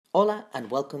Hola and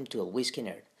welcome to A Whiskey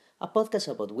Nerd, a podcast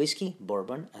about whiskey,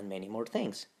 bourbon, and many more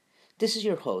things. This is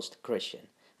your host, Christian,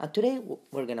 and today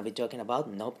we're going to be talking about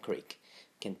Knob Creek,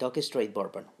 Kentucky Straight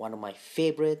Bourbon, one of my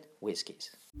favorite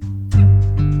whiskeys.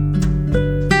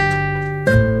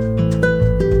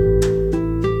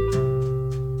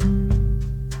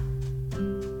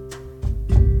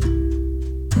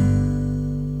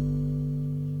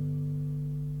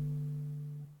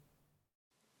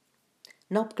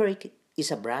 Knob Creek is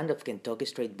a brand of Kentucky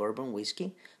Straight Bourbon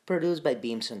whiskey produced by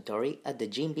Beam Suntory at the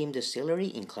Jim Beam Distillery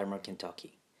in Claremont,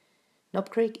 Kentucky. Knob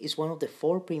Creek is one of the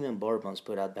four premium bourbons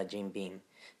put out by Jim Beam.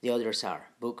 The others are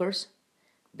Booker's,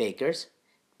 Baker's,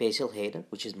 Basil Hayden,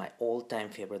 which is my all-time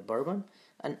favorite bourbon,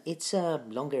 and it's a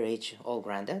longer age all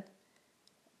granddad,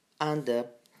 and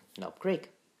Knob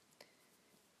Creek.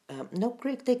 Knob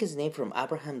Creek takes its name from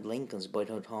Abraham Lincoln's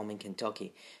boyhood home in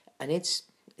Kentucky, and it's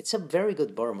a very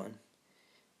good bourbon.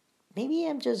 Maybe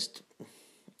I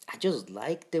just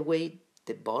like the way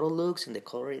the bottle looks and the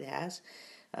color it has,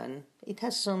 and it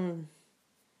has some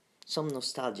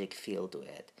nostalgic feel to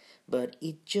it, but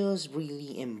it just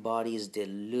really embodies the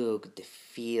look, the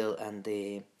feel, and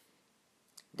the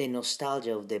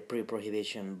nostalgia of the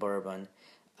pre-prohibition bourbon,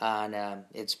 and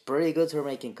it's pretty good for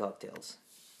making cocktails.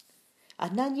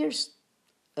 At 9 years,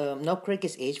 Knob Creek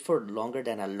is aged for longer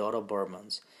than a lot of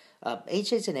bourbons.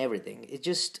 Age isn't everything.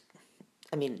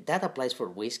 That applies for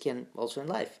whiskey and also in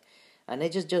life. And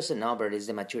it's just a number, is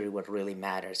the maturity what really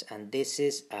matters. And this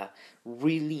is a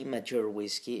really mature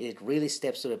whiskey. It really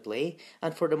steps to the plate,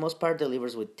 and for the most part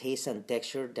delivers with taste and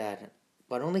texture that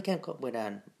but only can come with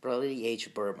an broadly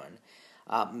aged bourbon.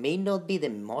 May not be the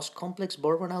most complex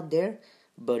bourbon out there,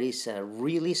 but it's a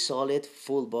really solid,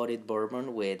 full-bodied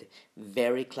bourbon with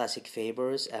very classic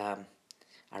flavors, a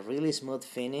really smooth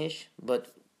finish,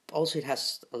 but also it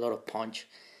has a lot of punch,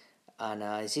 and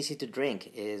it's easy to drink.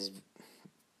 It's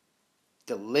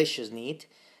delicious neat.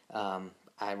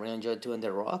 I really enjoy doing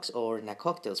the rocks or in a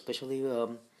cocktail, especially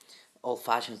old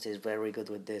fashions is very good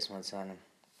with this one. So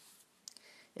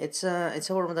it's a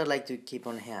bourbon that I like to keep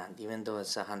on hand, even though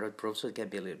it's 100 proof, so it can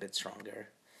be a little bit stronger.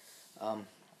 Um,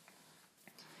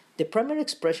 the primary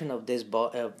expression of this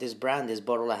brand is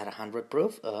bottled at 100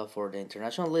 proof. For the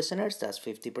international listeners, that's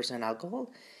 50%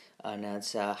 alcohol, and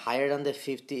it's higher than the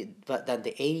 50, but than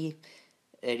the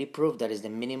 80 proof. That is the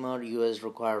minimal U.S.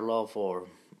 required law for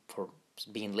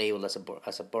being labeled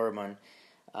as a bourbon,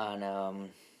 and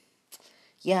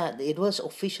yeah, it was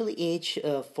officially aged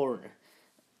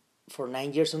for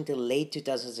 9 years until late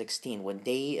 2016 when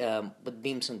but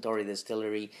Beam Suntory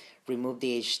Distillery removed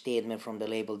the age statement from the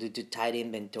label due to tight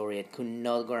inventory and could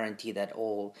not guarantee that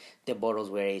all the bottles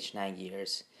were aged 9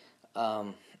 years.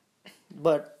 Um,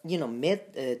 but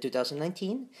mid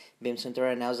 2019, Beam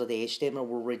Suntory announced that the age statement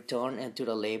will return to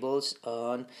the labels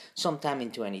on sometime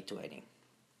in 2020.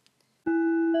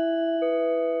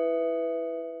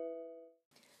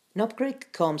 Knob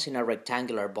Creek comes in a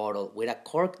rectangular bottle with a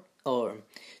cork or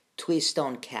twist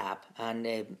on cap, and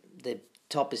the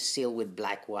top is sealed with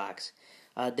black wax.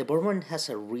 The bourbon has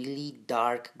a really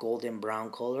dark golden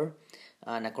brown color,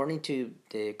 and according to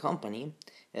the company,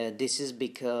 this is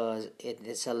because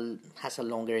has a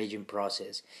longer aging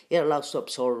process. It allows to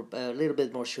absorb a little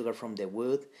bit more sugar from the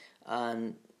wood,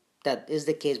 and that is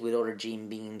the case with other Jim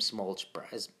Beam small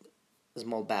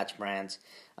batch brands.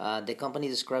 The company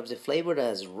describes the flavor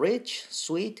as rich,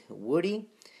 sweet, woody,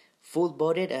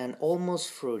 full-bodied, and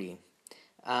almost fruity.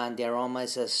 And the aroma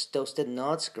is as toasted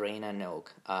nuts, grain, and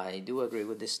oak. I do agree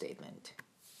with this statement.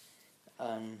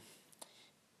 Um,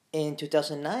 in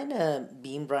 2009,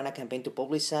 Beam ran a campaign to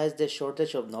publicize the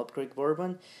shortage of Knob Creek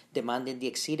bourbon, demanding the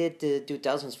exceeded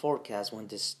 2000s forecast when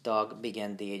the stock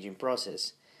began the aging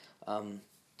process. Um,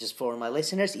 just for my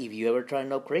listeners, if you ever try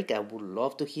Knob Creek, I would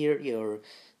love to hear your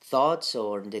thoughts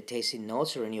or the tasting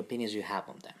notes or any opinions you have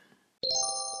on them.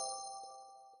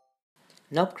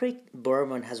 Knob Creek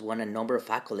Bourbon has won a number of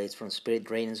accolades from spirit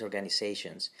ratings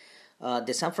organizations.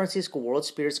 The San Francisco World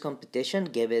Spirits Competition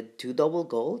gave it two double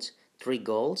golds, three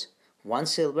golds, one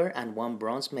silver, and one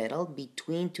bronze medal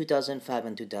between 2005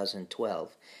 and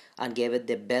 2012, and gave it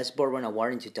the Best Bourbon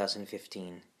Award in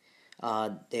 2015.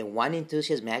 The Wine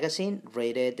Enthusiast magazine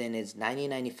rated in its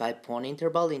 1995 point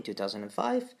interval in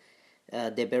 2005.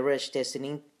 The Beverage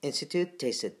Testing Institute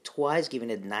tasted twice, giving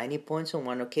it 90 points on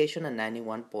one occasion and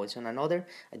 91 points on another.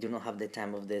 I do not have the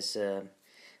time of this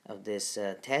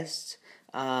tests.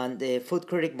 And the food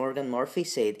critic Morgan Murphy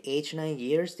said, aged 9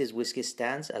 years, this whiskey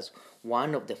stands as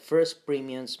one of the first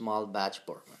premium small batch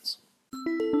bourbons.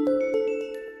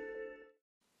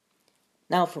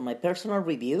 Now, for my personal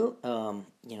review,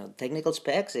 technical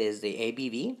specs is the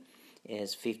ABV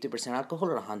It's 50% alcohol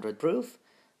or 100 proof.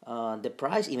 The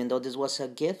price, even though this was a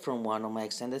gift from one of my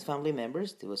extended family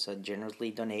members, it was generously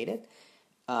donated.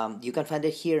 You can find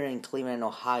it here in Cleveland,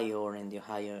 Ohio, or in the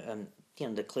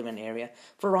the Cleveland area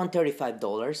for around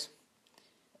 $35.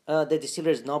 The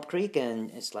distiller is Knob Creek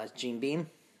and slash Jim Beam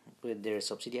with their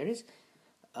subsidiaries.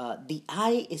 The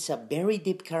eye is a very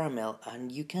deep caramel,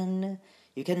 and you can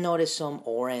notice some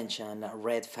orange and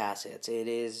red facets. It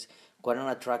is quite an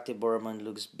attractive bourbon.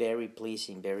 Looks very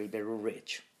pleasing, very very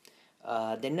rich.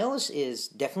 The nose is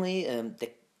definitely the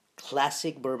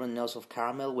classic bourbon nose of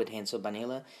caramel with hints of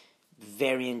vanilla.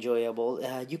 Very enjoyable.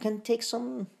 You can take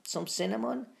some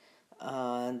cinnamon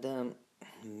and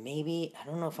maybe I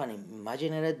don't know if I'm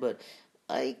imagining it, but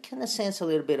I kind of sense a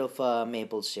little bit of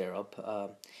maple syrup.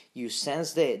 You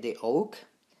sense the oak,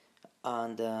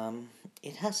 and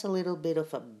it has a little bit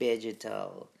of a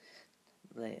vegetal,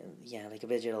 like a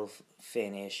vegetal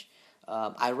finish.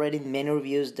 I read in many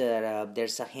reviews that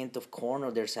there's a hint of corn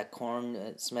or there's a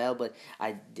corn smell, but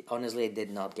honestly I did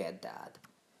not get that.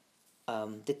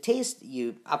 The taste,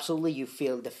 you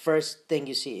feel the first thing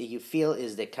you feel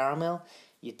is the caramel.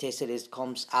 You taste it, it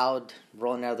comes out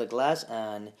rolling out of the glass,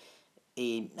 and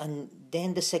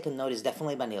then the second note is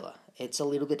definitely vanilla. It's a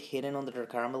little bit hidden under the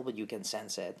caramel, but you can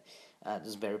sense it.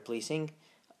 It's very pleasing.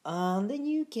 Then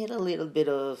you get a little bit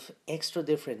of extra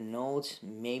different notes,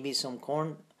 maybe some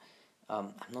corn.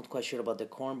 I'm not quite sure about the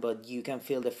corn, but you can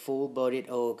feel the full-bodied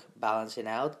oak balancing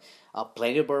out.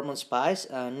 Plenty of bourbon spice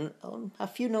and a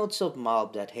few notes of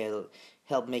malt that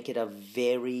help make it a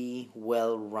very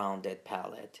well-rounded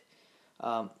palate.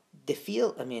 The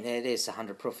feel, I mean, it is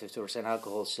 100 proof, 50%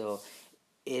 alcohol, so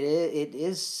it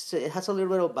has a little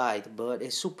bit of bite, but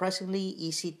it's surprisingly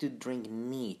easy to drink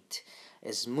neat.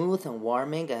 It's smooth and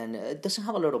warming, and it doesn't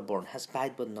have a lot of burn. It has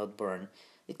bite but not burn.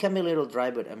 It can be a little dry,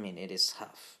 but I mean, it is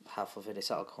half of it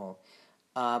is alcohol.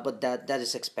 But that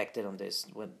is expected on this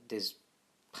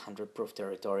 100 proof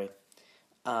territory.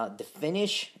 The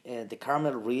finish, the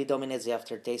caramel really dominates the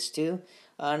aftertaste too,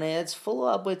 and it's follow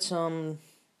up with some.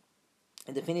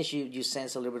 In the finish, you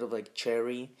sense a little bit of like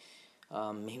cherry,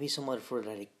 maybe some other fruit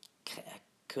that I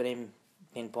couldn't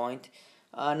pinpoint,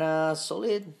 and a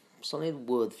solid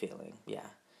wood feeling. Yeah.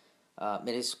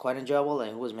 It is quite enjoyable.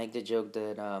 I always make the joke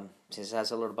that since it has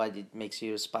a lot of bite, it makes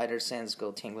your spider sense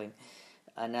go tingling.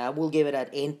 And I will give it an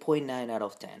 8.9 out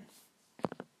of 10.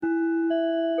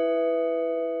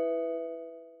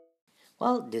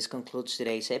 Well, this concludes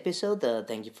today's episode.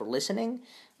 Thank you for listening.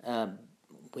 You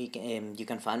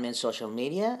can find me on social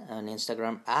media on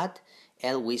Instagram at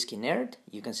lwhiskeynerd.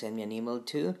 You can send me an email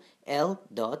to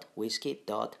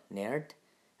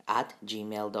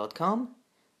l.whiskey.nerd@gmail.com.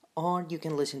 Or you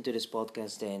can listen to this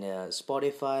podcast in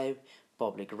Spotify,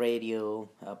 Public Radio,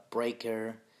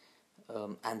 Breaker,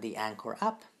 and the Anchor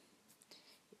app.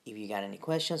 If you got any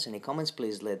questions, any comments,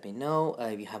 please let me know.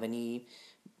 If you have any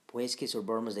whiskeys or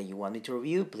bourbons that you want me to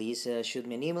review, please shoot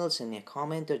me an email, send me a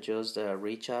comment, or just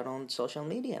reach out on social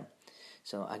media.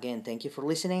 So again, thank you for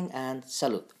listening, and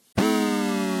salud.